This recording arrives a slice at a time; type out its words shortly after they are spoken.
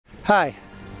Hi,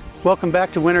 welcome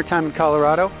back to Wintertime in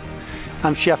Colorado.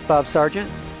 I'm Chef Bob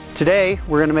Sargent. Today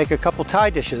we're going to make a couple Thai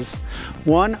dishes.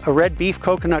 One, a red beef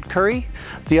coconut curry,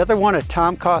 the other one a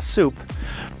tom kha soup.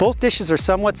 Both dishes are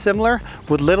somewhat similar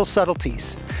with little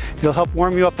subtleties. It'll help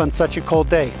warm you up on such a cold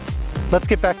day. Let's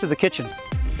get back to the kitchen.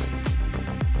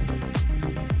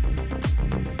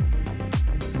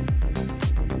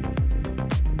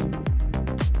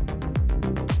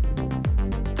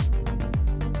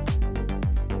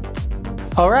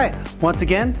 All right, once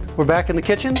again, we're back in the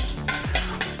kitchen.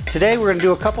 Today we're gonna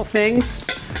do a couple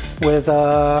things with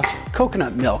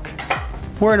coconut milk.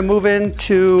 We're gonna move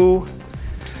into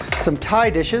some Thai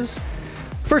dishes.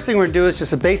 First thing we're gonna do is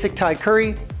just a basic Thai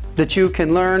curry that you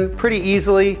can learn pretty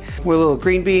easily with a little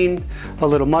green bean, a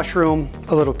little mushroom,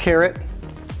 a little carrot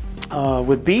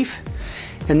with beef.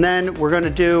 And then we're gonna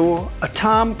do a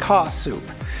tom kha soup.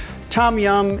 Tom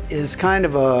yum is kind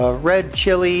of a red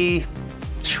chili,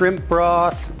 shrimp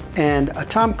broth, and a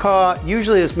tom kha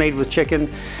usually is made with chicken,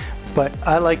 but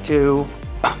I like to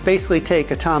basically take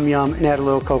a tom yum and add a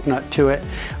little coconut to it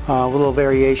with a little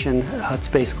variation. It's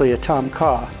basically a tom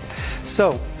kha.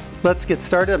 So let's get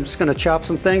started. I'm just going to chop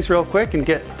some things real quick and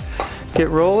get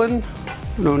rolling.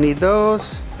 We don't need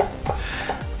those.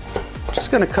 Just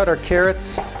going to cut our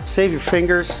carrots. Save your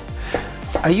fingers.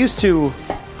 I used to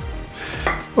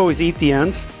always eat the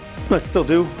ends. I still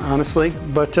do, honestly,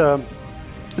 but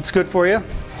it's good for you.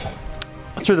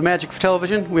 Through the magic of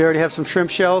television, we already have some shrimp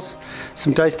shells,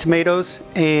 some diced tomatoes,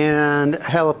 and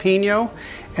jalapeno.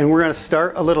 And we're gonna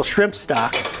start a little shrimp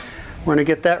stock. We're gonna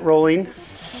get that rolling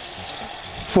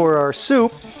for our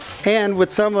soup. And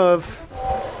with some of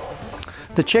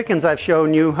the chickens I've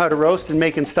shown you how to roast and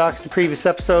make in stocks in previous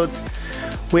episodes,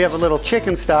 we have a little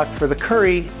chicken stock for the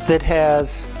curry that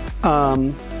has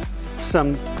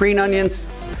some green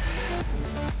onions,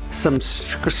 some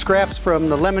scraps from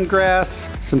the lemongrass,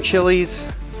 some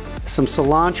chilies, some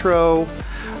cilantro,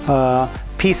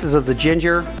 pieces of the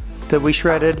ginger that we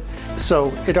shredded.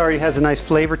 So it already has a nice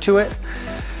flavor to it.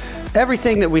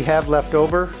 Everything that we have left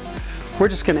over, we're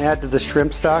just gonna add to the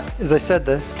shrimp stock. As I said,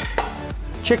 the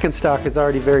chicken stock is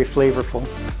already very flavorful.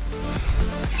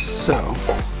 So,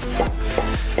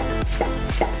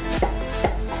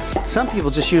 some people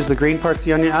just use the green parts of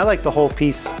the onion. I like the whole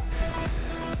piece.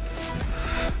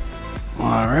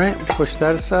 All right, push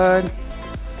that aside.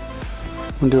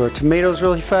 We'll do our tomatoes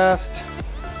really fast.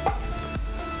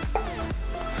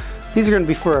 These are going to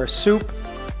be for our soup.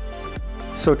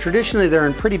 So traditionally they're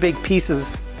in pretty big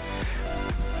pieces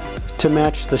to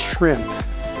match the shrimp.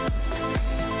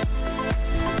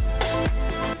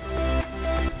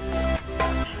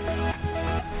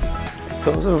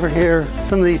 Get those over here.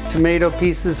 Some of these tomato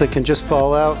pieces that can just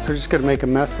fall out, they're just going to make a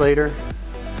mess later.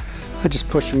 I just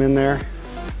push them in there.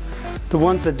 The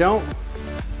ones that don't,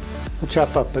 we'll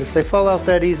chop up. But if they fall out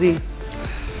that easy,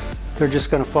 they're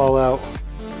just going to fall out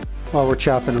while we're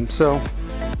chopping them. So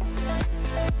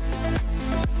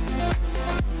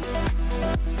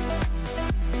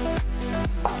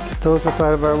get those up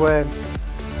out of our way.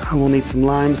 And we'll need some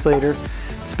limes later.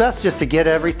 It's best just to get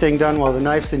everything done while the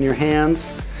knife's in your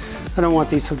hands. I don't want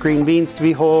these green beans to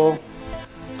be whole.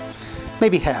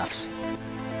 Maybe halves.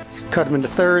 Cut them into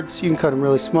thirds. You can cut them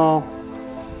really small.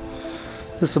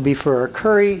 This will be for our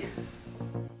curry.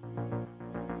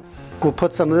 We'll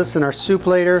put some of this in our soup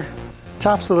later.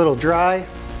 Top's a little dry.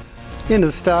 Into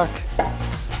the stock.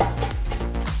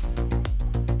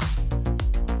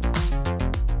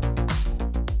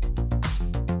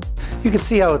 You can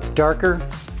see how it's darker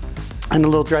and a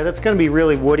little dry. That's going to be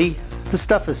really woody. This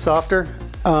stuff is softer.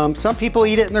 Some people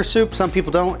eat it in their soup, some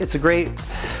people don't. It's a great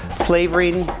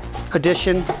flavoring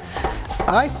addition.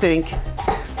 I think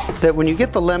that when you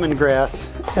get the lemongrass,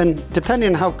 and depending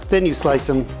on how thin you slice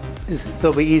them,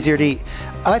 they'll be easier to eat.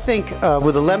 I think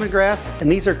with the lemongrass,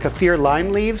 and these are kaffir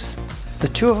lime leaves, the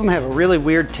two of them have a really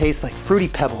weird taste, like Fruity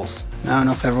Pebbles. I don't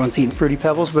know if everyone's eaten Fruity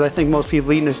Pebbles, but I think most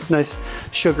people eat a nice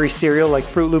sugary cereal like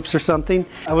Fruit Loops or something.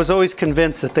 I was always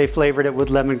convinced that they flavored it with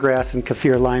lemongrass and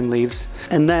kaffir lime leaves.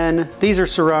 And then these are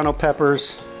serrano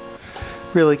peppers,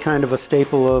 really kind of a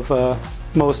staple of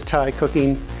most Thai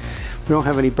cooking. We don't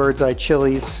have any bird's eye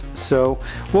chilies, so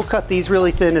we'll cut these really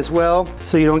thin as well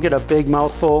so you don't get a big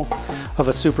mouthful of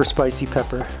a super spicy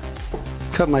pepper.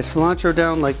 Cut my cilantro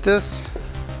down like this.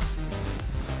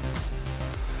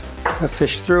 I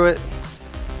fish through it.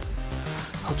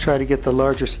 I'll try to get the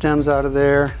larger stems out of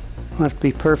there. Don't have to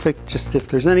be perfect, just if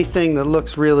there's anything that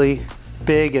looks really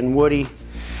big and woody,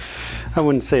 I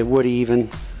wouldn't say woody even,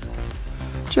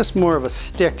 just more of a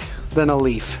stick than a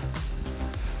leaf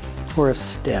or a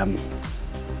stem.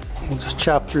 We'll just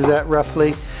chop through that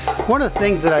roughly. One of the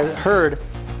things that I heard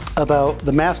about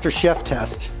the Master Chef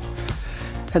test.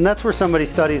 And that's where somebody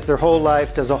studies their whole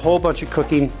life, does a whole bunch of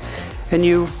cooking, and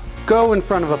you go in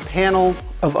front of a panel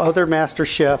of other master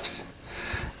chefs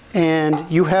and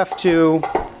you have to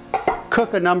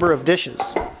cook a number of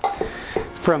dishes.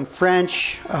 From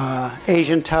French,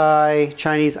 Asian, Thai,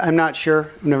 Chinese, I'm not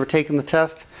sure. I've never taken the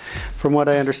test from what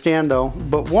I understand though.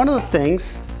 But one of the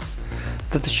things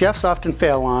that the chefs often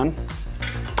fail on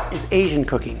is Asian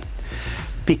cooking,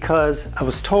 because I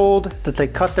was told that they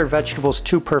cut their vegetables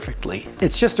too perfectly.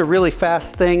 It's just a really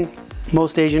fast thing.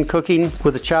 Most Asian cooking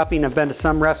with the chopping, I've been to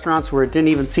some restaurants where it didn't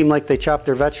even seem like they chopped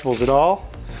their vegetables at all.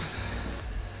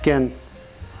 Again,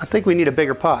 I think we need a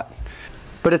bigger pot.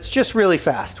 But it's just really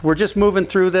fast. We're just moving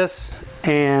through this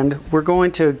and we're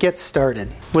going to get started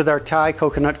with our Thai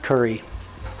coconut curry.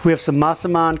 We have some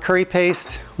massaman curry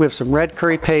paste, we have some red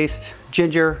curry paste,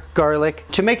 ginger, garlic.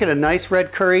 To make it a nice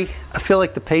red curry, I feel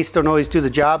like the paste don't always do the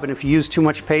job, and if you use too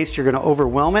much paste, you're gonna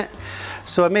overwhelm it.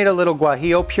 So I made a little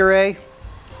guajillo puree.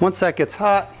 Once that gets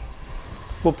hot,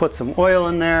 we'll put some oil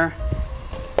in there.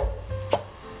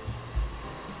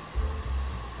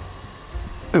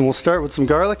 And we'll start with some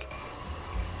garlic,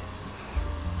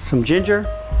 some ginger.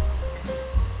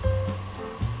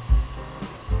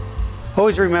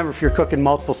 Always remember, if you're cooking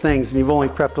multiple things and you've only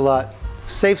prepped a lot,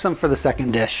 save some for the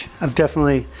second dish. I've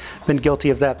definitely been guilty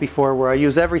of that before, where I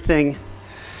use everything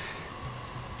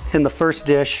in the first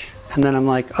dish and then I'm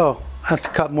like, oh, I have to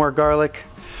cut more garlic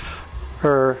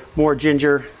or more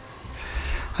ginger.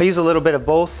 I use a little bit of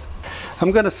both.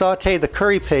 I'm going to saute the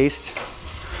curry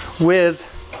paste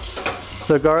with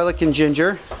the garlic and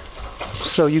ginger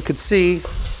so you could see.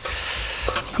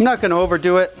 I'm not going to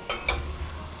overdo it.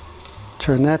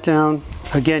 Turn that down.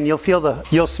 Again, you'll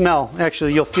smell,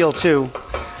 actually you'll feel too,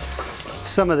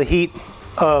 some of the heat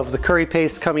of the curry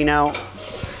paste coming out.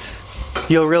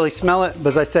 You'll really smell it, but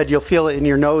as I said, you'll feel it in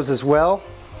your nose as well.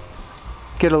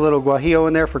 Get a little guajillo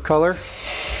in there for color.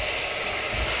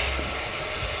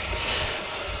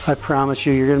 I promise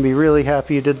you, you're going to be really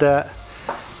happy you did that.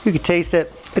 You can taste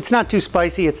it. It's not too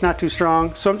spicy, it's not too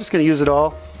strong, so I'm just going to use it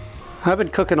all. I've been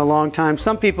cooking a long time.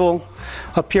 Some people,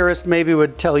 a purist maybe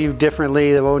would tell you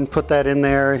differently. They wouldn't put that in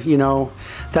there. You know,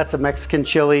 that's a Mexican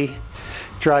chili,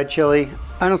 dried chili.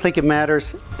 I don't think it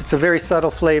matters. It's a very subtle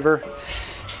flavor.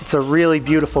 It's a really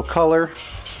beautiful color.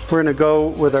 We're gonna go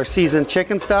with our seasoned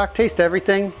chicken stock. Taste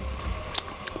everything.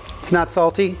 It's not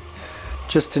salty,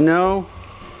 just to know.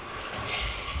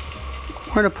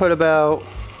 We're gonna put about,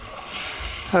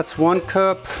 that's 1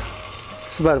 cup.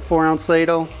 It's about a 4-ounce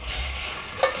ladle.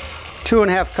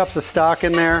 2.5 cups of stock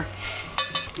in there,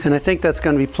 and I think that's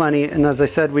going to be plenty. And as I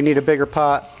said, we need a bigger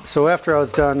pot. So after I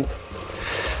was done,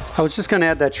 I was just going to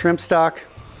add that shrimp stock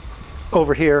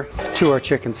over here to our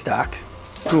chicken stock.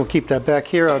 And we'll keep that back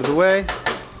here out of the way.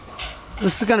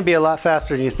 This is going to be a lot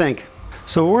faster than you think.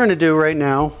 So what we're going to do right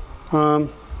now,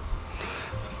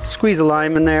 squeeze a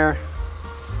lime in there.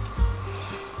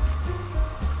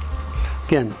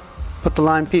 Again, put the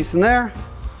lime piece in there,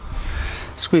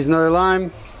 squeeze another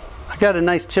lime. I got a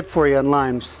nice tip for you on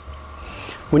limes.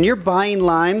 When you're buying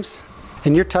limes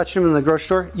and you're touching them in the grocery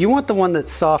store, you want the one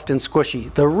that's soft and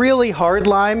squishy. The really hard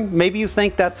lime, maybe you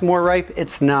think that's more ripe,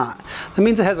 it's not. That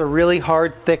means it has a really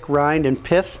hard, thick rind and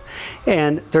pith,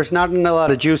 and there's not a lot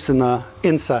of juice in the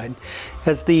inside.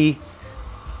 As the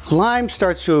lime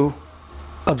starts to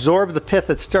absorb the pith,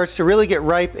 it starts to really get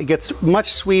ripe, it gets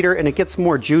much sweeter, and it gets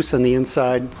more juice on the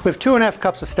inside. We have 2.5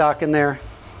 cups of stock in there.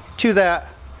 To that,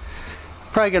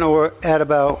 probably going to add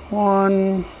about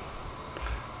 1,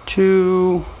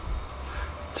 2,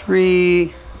 3,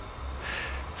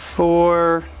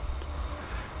 4,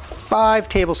 5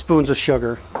 tablespoons of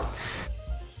sugar.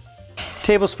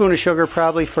 Tablespoon of sugar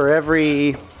probably for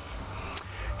every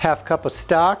half cup of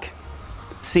stock.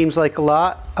 Seems like a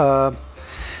lot.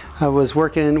 I was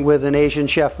working with an Asian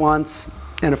chef once,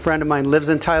 and a friend of mine lives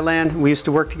in Thailand. We used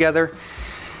to work together.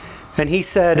 And he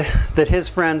said that his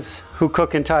friends who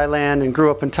cook in Thailand and grew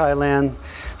up in Thailand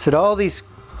said all these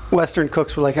Western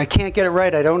cooks were like, I can't get it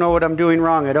right. I don't know what I'm doing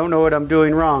wrong. I don't know what I'm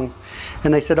doing wrong.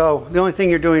 And they said, oh, the only thing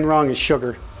you're doing wrong is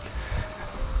sugar.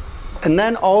 And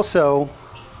then also,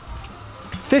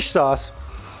 fish sauce,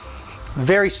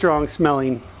 very strong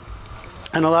smelling.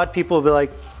 And a lot of people will be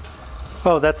like,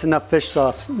 oh, that's enough fish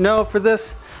sauce. No, for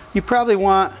this, you probably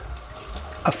want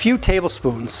a few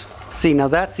tablespoons. See, now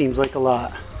that seems like a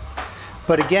lot.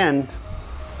 But again,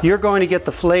 you're going to get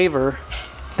the flavor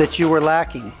that you were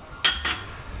lacking.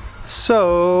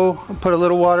 So, I'll put a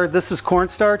little water. This is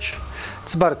cornstarch.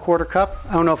 It's about 1/4 cup.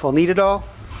 I don't know if I'll need it all.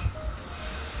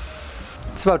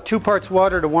 It's about 2 parts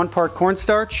water to 1 part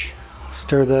cornstarch.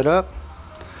 Stir that up.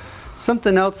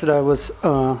 Something else that I was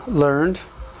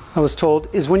I was told,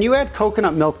 is when you add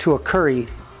coconut milk to a curry,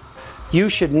 you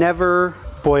should never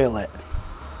boil it.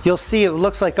 You'll see it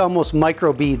looks like almost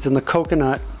micro beads in the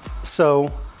coconut. So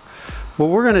what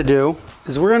we're gonna do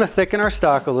is we're gonna thicken our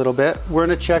stock a little bit. We're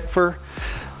gonna check for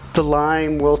the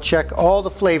lime, we'll check all the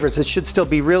flavors. It should still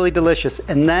be really delicious.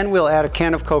 And then we'll add a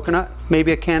can of coconut,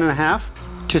 maybe a can and a half,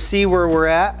 to see where we're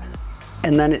at,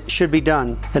 and then it should be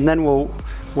done. And then we'll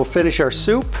finish our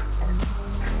soup.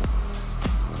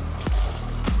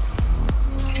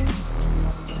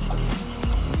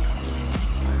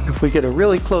 If we get a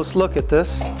really close look at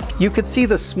this, you could see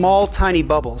the small tiny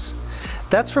bubbles.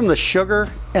 That's from the sugar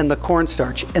and the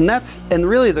cornstarch. And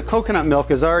really the coconut milk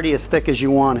is already as thick as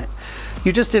you want it.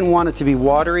 You just didn't want it to be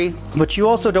watery, but you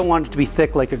also don't want it to be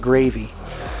thick like a gravy.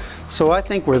 So I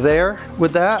think we're there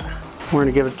with that. We're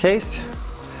gonna give it a taste.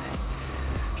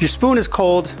 Your spoon is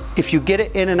cold. If you get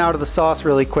it in and out of the sauce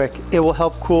really quick, it will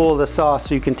help cool the sauce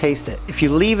so you can taste it. If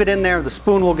you leave it in there, the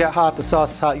spoon will get hot, the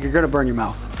sauce is hot, you're gonna burn your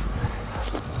mouth.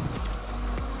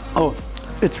 Oh,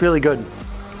 it's really good.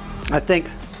 I think,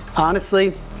 honestly,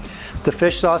 the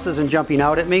fish sauce isn't jumping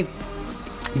out at me,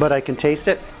 but I can taste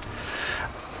it.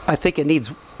 I think it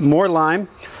needs more lime.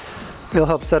 It'll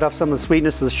help set off some of the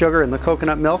sweetness of the sugar and the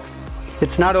coconut milk.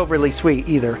 It's not overly sweet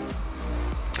either.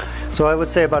 So I would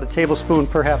say about a tablespoon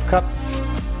per half cup.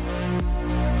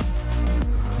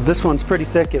 This one's pretty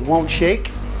thick, it won't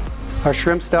shake. Our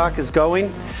shrimp stock is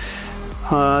going.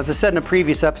 As I said in a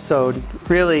previous episode,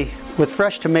 really with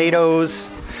fresh tomatoes,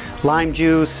 lime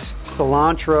juice,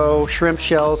 cilantro, shrimp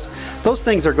shells, those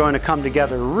things are going to come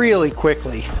together really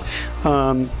quickly.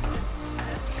 And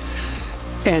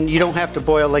you don't have to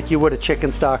boil like you would a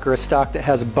chicken stock or a stock that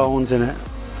has bones in it.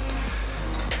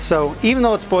 So even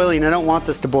though it's boiling, I don't want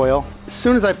this to boil. As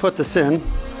soon as I put this in,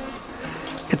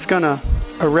 it's gonna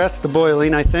arrest the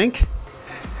boiling, I think.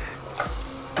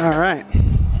 All right.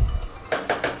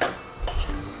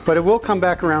 But it will come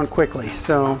back around quickly.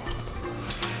 So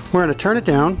we're gonna turn it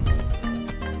down.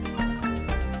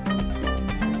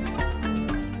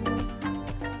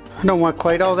 I don't want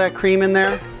quite all that cream in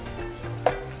there.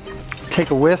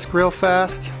 Take a whisk real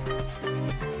fast.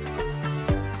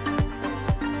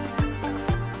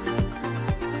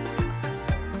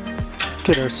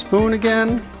 Get our spoon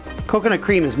again. Coconut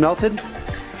cream is melted.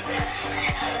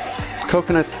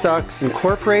 Coconut stock's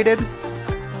incorporated.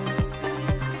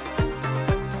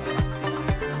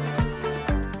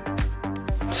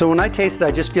 So when I taste it,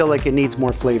 I just feel like it needs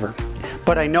more flavor.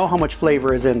 But I know how much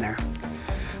flavor is in there.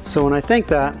 So when I think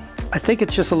that, I think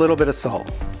it's just a little bit of salt.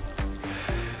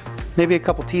 Maybe a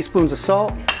couple teaspoons of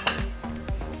salt.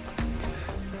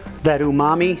 That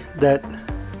umami,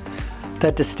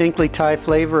 that distinctly Thai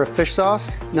flavor of fish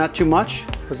sauce, not too much,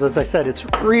 because as I said, it's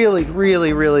really,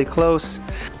 really, really close.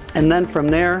 And then from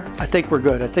there, I think we're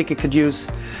good. I think it could use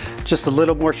just a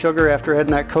little more sugar after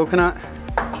adding that coconut.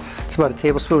 It's about a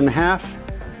tablespoon and a half.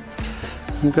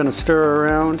 I'm gonna stir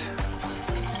around.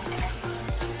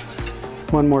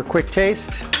 One more quick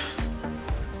taste.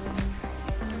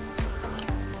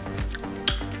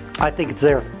 I think it's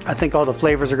there. I think all the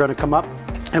flavors are gonna come up,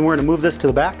 and we're gonna move this to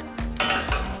the back,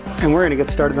 and we're gonna get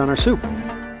started on our soup.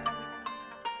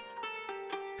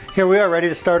 Here we are, ready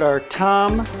to start our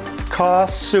tom kha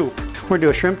soup. We're gonna do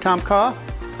a shrimp tom kha.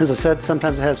 As I said,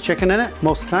 sometimes it has chicken in it,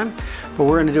 most of the time, but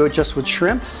we're gonna do it just with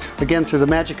shrimp. Again, through the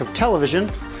magic of television,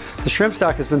 the shrimp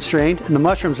stock has been strained, and the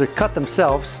mushrooms are cut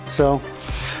themselves, so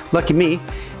lucky me.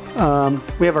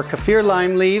 We have our kaffir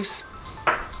lime leaves,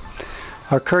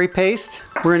 our curry paste.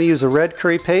 We're gonna use a red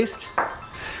curry paste.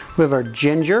 We have our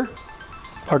ginger,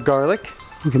 our garlic.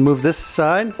 We can move this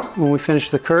aside when we finish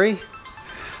the curry.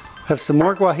 Have some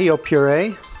more guajillo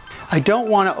puree. I don't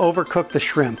wanna overcook the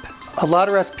shrimp. A lot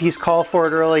of recipes call for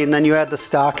it early and then you add the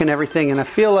stock and everything, and I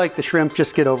feel like the shrimp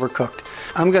just get overcooked.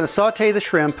 I'm gonna saute the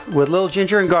shrimp with a little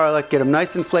ginger and garlic, get them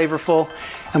nice and flavorful.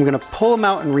 I'm gonna pull them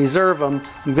out and reserve them.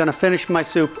 I'm gonna finish my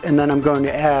soup, and then I'm going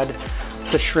to add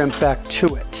the shrimp back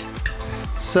to it.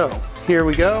 So here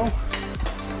we go.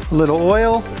 A little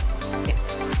oil.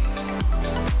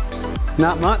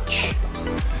 Not much,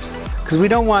 because we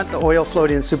don't want the oil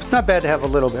floating in the soup. It's not bad to have a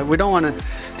little bit. We don't want to,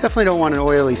 definitely don't want an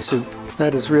oily soup.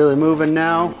 That is really moving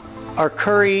now. Our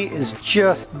curry is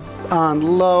just on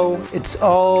low. It's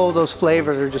all those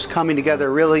flavors are just coming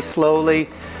together really slowly.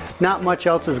 Not much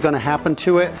else is going to happen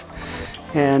to it.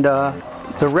 And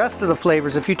the rest of the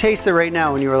flavors, if you taste it right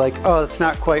now and you were like, oh, that's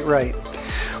not quite right,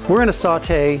 we're going to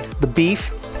saute the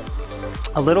beef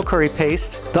a little curry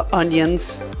paste, the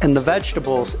onions, and the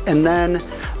vegetables. And then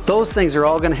those things are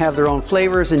all gonna have their own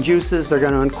flavors and juices. They're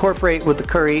gonna incorporate with the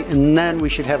curry, and then we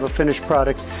should have a finished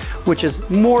product, which is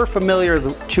more familiar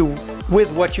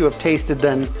with what you have tasted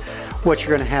than what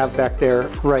you're gonna have back there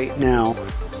right now.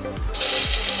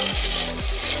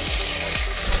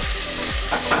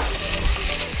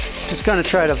 Just gonna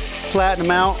try to flatten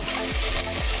them out.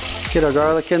 Get our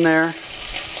garlic in there.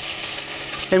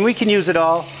 And we can use it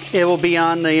all. It will be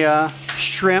on the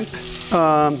shrimp.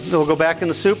 It'll go back in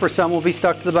the soup, or some will be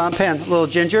stuck to the bottom pan. A little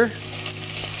ginger.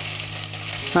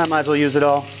 I might as well use it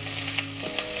all.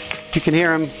 You can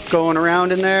hear them going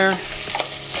around in there.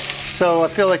 So I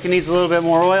feel like it needs a little bit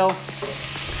more oil.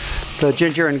 The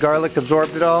ginger and garlic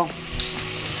absorbed it all.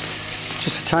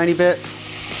 Just a tiny bit.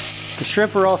 The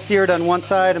shrimp are all seared on one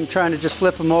side. I'm trying to just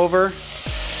flip them over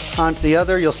onto the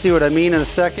other. You'll see what I mean in a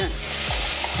second.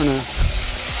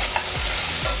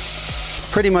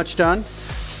 Pretty much done.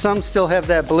 Some still have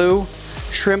that blue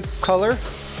shrimp color.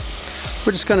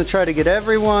 We're just going to try to get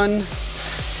everyone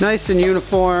nice and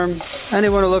uniform.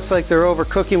 Anyone who looks like they're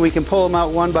overcooking, we can pull them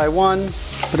out one by one,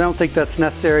 but I don't think that's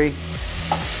necessary.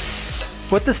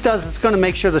 What this does is it's going to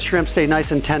make sure the shrimp stay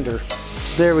nice and tender.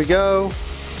 There we go.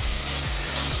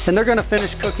 And they're going to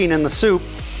finish cooking in the soup,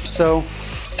 so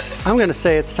I'm going to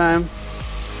say it's time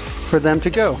for them to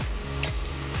go.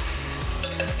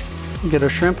 Get our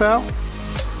shrimp out.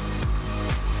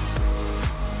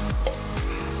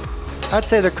 I'd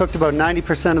say they're cooked about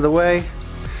 90% of the way.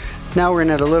 Now we're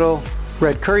gonna add a little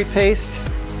red curry paste.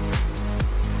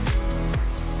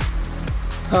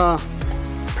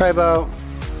 Probably about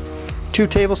 2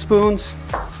 tablespoons.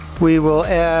 We will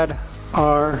add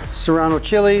our serrano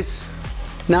chilies.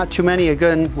 Not too many,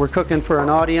 again, we're cooking for an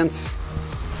audience.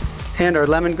 And our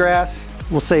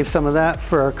lemongrass. We'll save some of that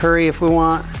for our curry if we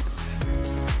want.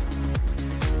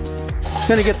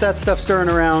 Gonna get that stuff stirring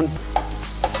around.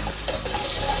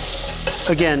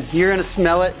 Again, you're gonna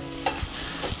smell it.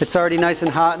 It's already nice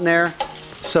and hot in there.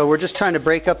 So we're just trying to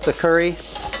break up the curry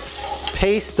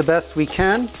paste the best we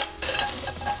can.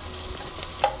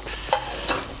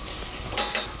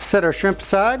 Set our shrimp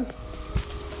aside.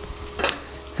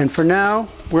 And for now,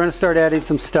 we're gonna start adding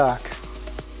some stock.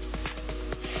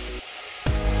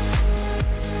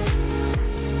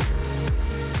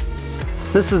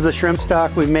 This is the shrimp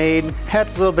stock we made. Had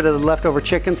a little bit of the leftover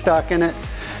chicken stock in it,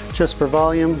 just for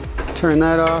volume. Turn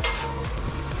that off.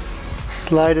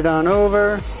 Slide it on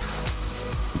over.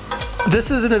 This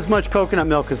isn't as much coconut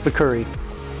milk as the curry.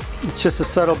 It's just a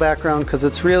subtle background because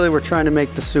it's really, we're trying to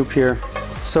make the soup here.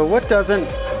 So what doesn't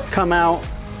come out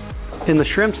in the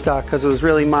shrimp stock, because it was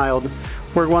really mild,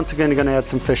 we're once again going to add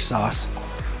some fish sauce.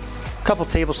 A couple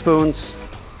tablespoons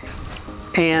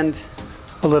and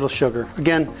a little sugar.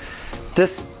 Again,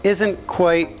 this isn't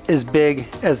quite as big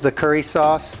as the curry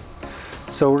sauce,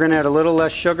 so we're going to add a little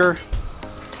less sugar.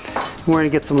 And we're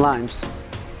going to get some limes.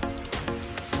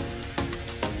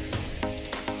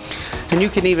 And you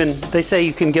can even, they say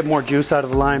you can get more juice out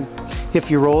of a lime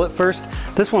if you roll it first.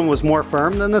 This one was more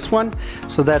firm than this one,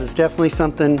 so that is definitely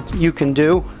something you can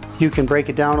do. You can break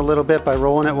it down a little bit by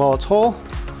rolling it while it's whole.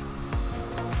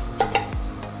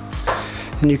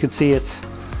 And you can see it's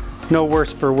no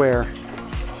worse for wear.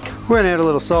 We're going to add a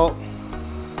little salt.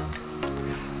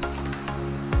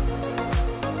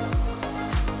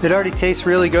 It already tastes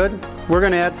really good. We're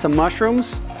going to add some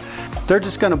mushrooms. They're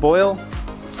just going to boil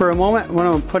for a moment. We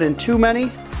don't put in too many,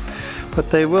 but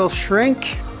they will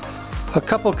shrink. A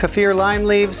couple kaffir lime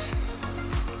leaves.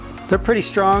 They're pretty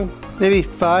strong, maybe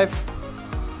 5.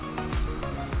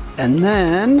 And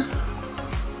then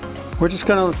we're just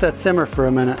going to let that simmer for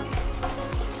a minute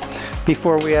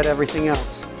before we add everything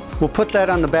else. We'll put that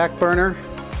on the back burner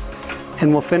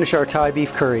and we'll finish our Thai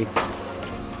beef curry.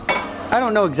 I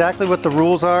don't know exactly what the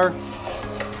rules are.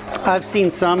 I've seen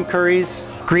some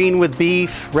curries, green with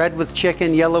beef, red with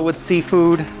chicken, yellow with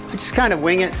seafood. I just kind of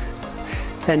wing it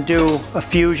and do a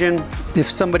fusion. If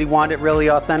somebody wanted it really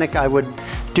authentic, I would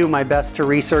do my best to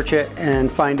research it and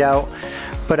find out.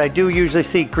 But I do usually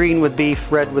see green with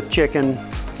beef, red with chicken,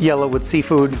 yellow with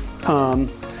seafood.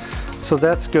 So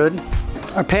that's good.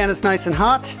 Our pan is nice and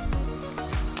hot.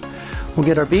 We'll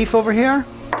get our beef over here.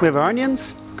 We have our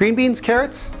onions, green beans,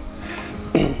 carrots.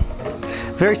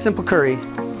 Very simple curry. You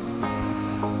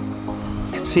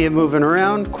can see it moving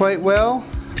around quite well.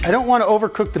 I don't want to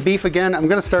overcook the beef again. I'm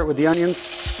going to start with the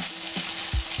onions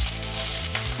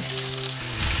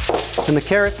and the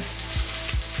carrots.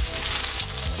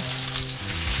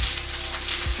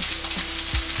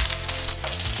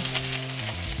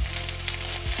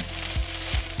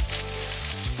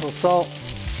 A little salt.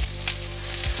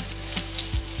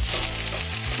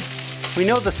 We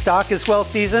know the stock is well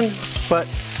seasoned, but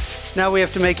now we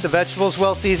have to make the vegetables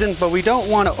well seasoned, but we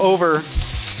don't want to over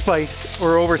spice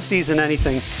or over season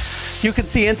anything. You can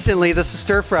see instantly this is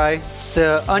stir fry.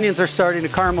 The onions are starting to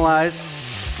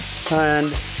caramelize and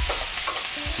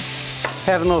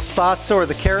having little spots. So are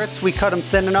the carrots. We cut them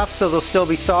thin enough so they'll still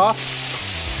be soft.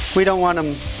 We don't want them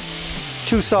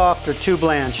too soft or too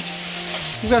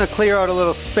blanched. I'm going to clear out a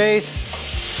little space.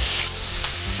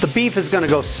 The beef is going to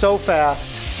go so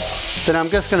fast that I'm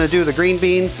just going to do the green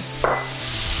beans.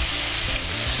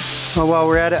 Well, while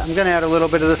we're at it, I'm going to add a little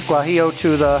bit of this guajillo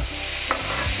to the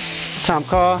tom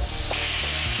kha.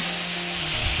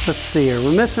 Let's see here,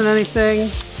 we're missing anything?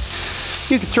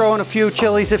 You can throw in a few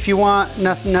chilies if you want,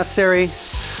 necessary.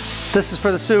 This is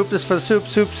for the soup, this is for the soup,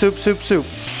 soup, soup, soup, soup.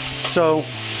 So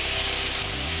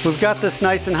we've got this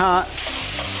nice and hot.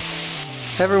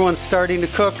 Everyone's starting to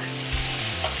cook.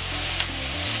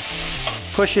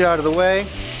 Push it out of the way.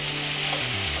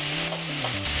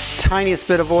 Tiniest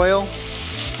bit of oil,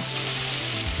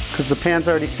 because the pan's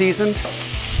already seasoned.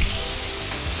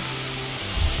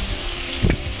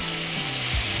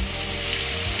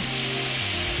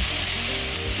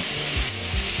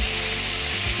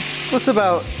 What's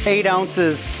about 8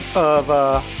 ounces of,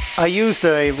 I used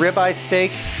a ribeye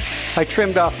steak. I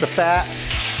trimmed off the fat.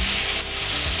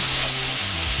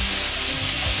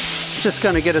 Just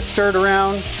gonna get it stirred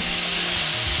around.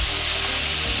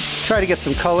 Try to get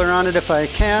some color on it if I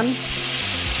can.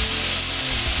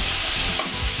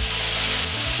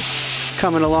 It's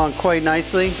coming along quite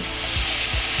nicely.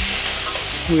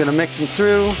 I'm gonna mix them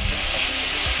through.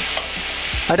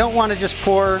 I don't want to just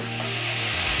pour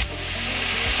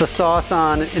the sauce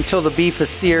on until the beef is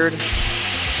seared.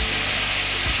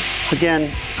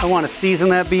 Again, I want to season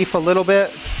that beef a little bit.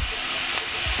 As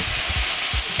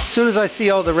soon as I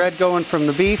see all the red going from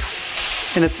the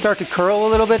beef and it start to curl a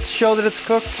little bit to show that it's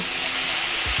cooked,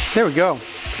 there we go.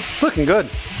 It's looking good.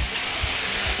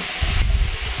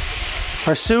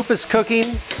 Our soup is cooking.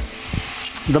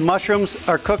 The mushrooms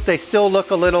are cooked. They still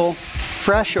look a little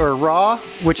fresh or raw,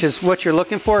 which is what you're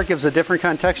looking for. It gives a different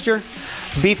kind of texture.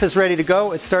 Beef is ready to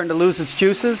go. It's starting to lose its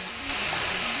juices.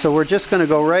 So we're just going to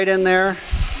go right in there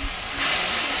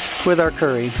with our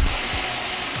curry.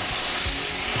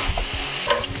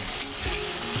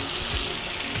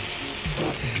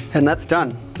 And that's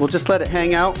done. We'll just let it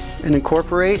hang out and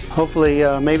incorporate. Hopefully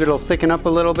maybe it'll thicken up a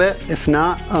little bit. If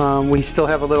not, we still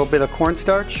have a little bit of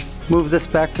cornstarch. Move this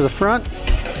back to the front.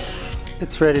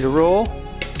 It's ready to roll.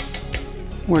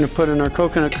 We're going to put in our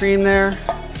coconut cream there.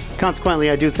 Consequently,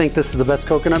 I do think this is the best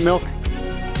coconut milk.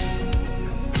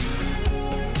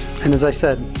 And as I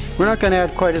said, we're not going to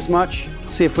add quite as much.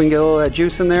 See if we can get a little of that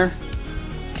juice in there.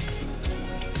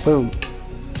 Boom.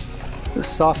 The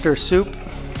softer soup.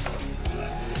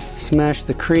 Smash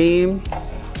the cream.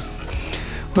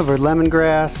 We have our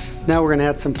lemongrass. Now we're going to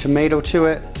add some tomato to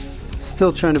it.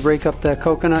 Still trying to break up that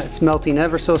coconut. It's melting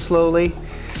ever so slowly.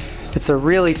 It's a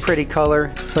really pretty color.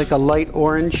 It's like a light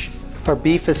orange. Our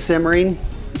beef is simmering.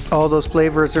 All those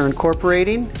flavors are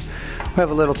incorporating. We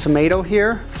have a little tomato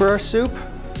here for our soup.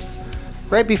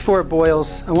 Right before it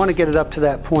boils, I want to get it up to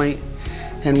that point,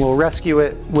 and we'll rescue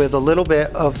it with a little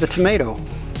bit of the tomato.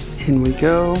 In we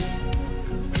go.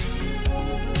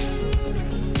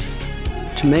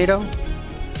 Tomato.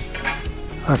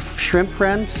 Our shrimp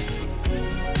friends.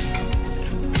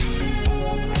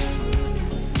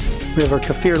 We have our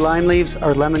kaffir lime leaves,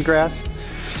 our lemongrass.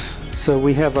 So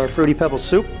we have our Fruity Pebbles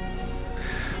soup.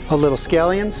 A little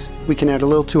scallions. We can add a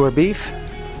little to our beef.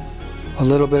 A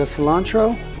little bit of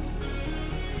cilantro.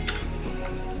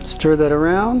 Stir that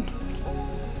around.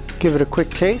 Give it a quick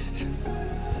taste.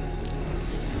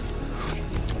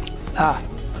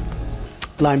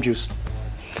 Lime juice.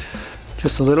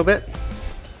 Just a little bit.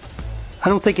 I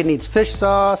don't think it needs fish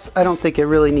sauce. I don't think it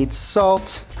really needs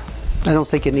salt. I don't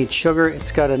think it needs sugar.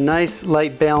 It's got a nice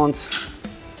light balance.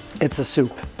 It's a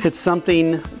soup. It's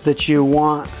something that you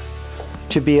want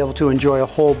to be able to enjoy a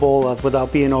whole bowl of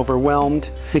without being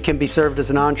overwhelmed. It can be served as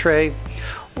an entree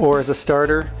or as a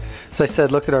starter. As I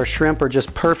said, look at our shrimp are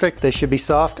just perfect. They should be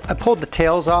soft. I pulled the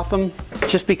tails off them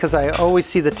just because I always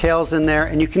see the tails in there,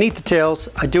 and you can eat the tails.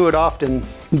 I do it often,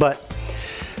 but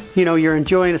you know, you're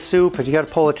enjoying a soup and you got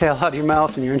to pull a tail out of your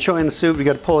mouth, and you're enjoying the soup, you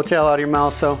got to pull a tail out of your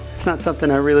mouth. So it's not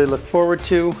something I really look forward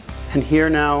to. And here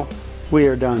now we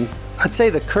are done. I'd say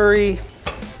the curry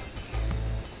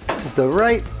is the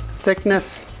right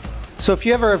thickness. So if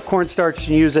you ever have cornstarch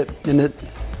and use it and it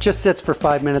just sits for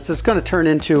 5 minutes, it's going to turn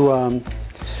into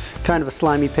kind of a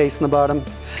slimy paste in the bottom.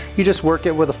 You just work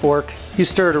it with a fork. You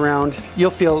stir it around. You'll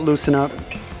feel it loosen up.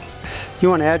 You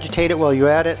want to agitate it while you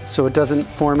add it so it doesn't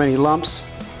form any lumps.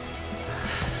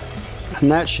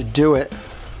 And that should do it.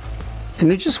 And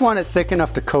you just want it thick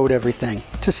enough to coat everything,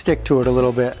 to stick to it a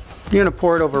little bit. You're gonna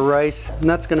pour it over rice, and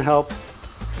that's gonna help.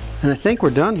 And I think we're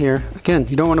done here. Again,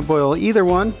 you don't want to boil either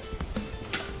one.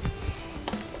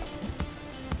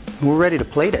 We're ready to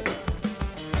plate it.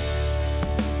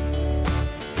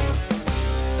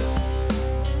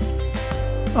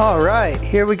 All right,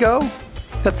 here we go.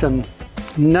 Got some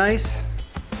nice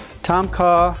tom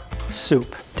kha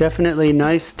soup. Definitely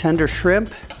nice tender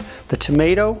shrimp, the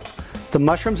tomato, the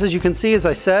mushrooms, as you can see, as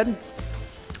I said,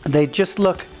 they just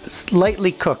look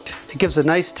slightly cooked. It gives a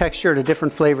nice texture and a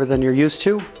different flavor than you're used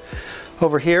to.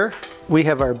 Over here, we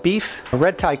have our beef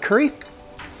red Thai curry,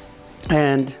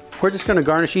 and we're just gonna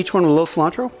garnish each one with a little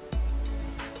cilantro.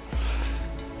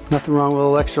 Nothing wrong with a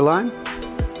little extra lime.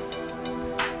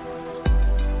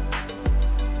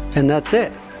 And that's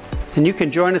it. And you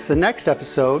can join us the next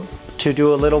episode to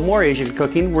do a little more Asian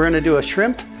cooking. We're gonna do a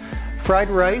shrimp, fried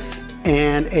rice,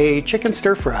 and a chicken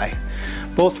stir fry.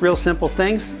 Both real simple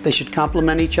things. They should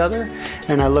complement each other,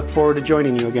 and I look forward to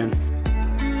joining you again.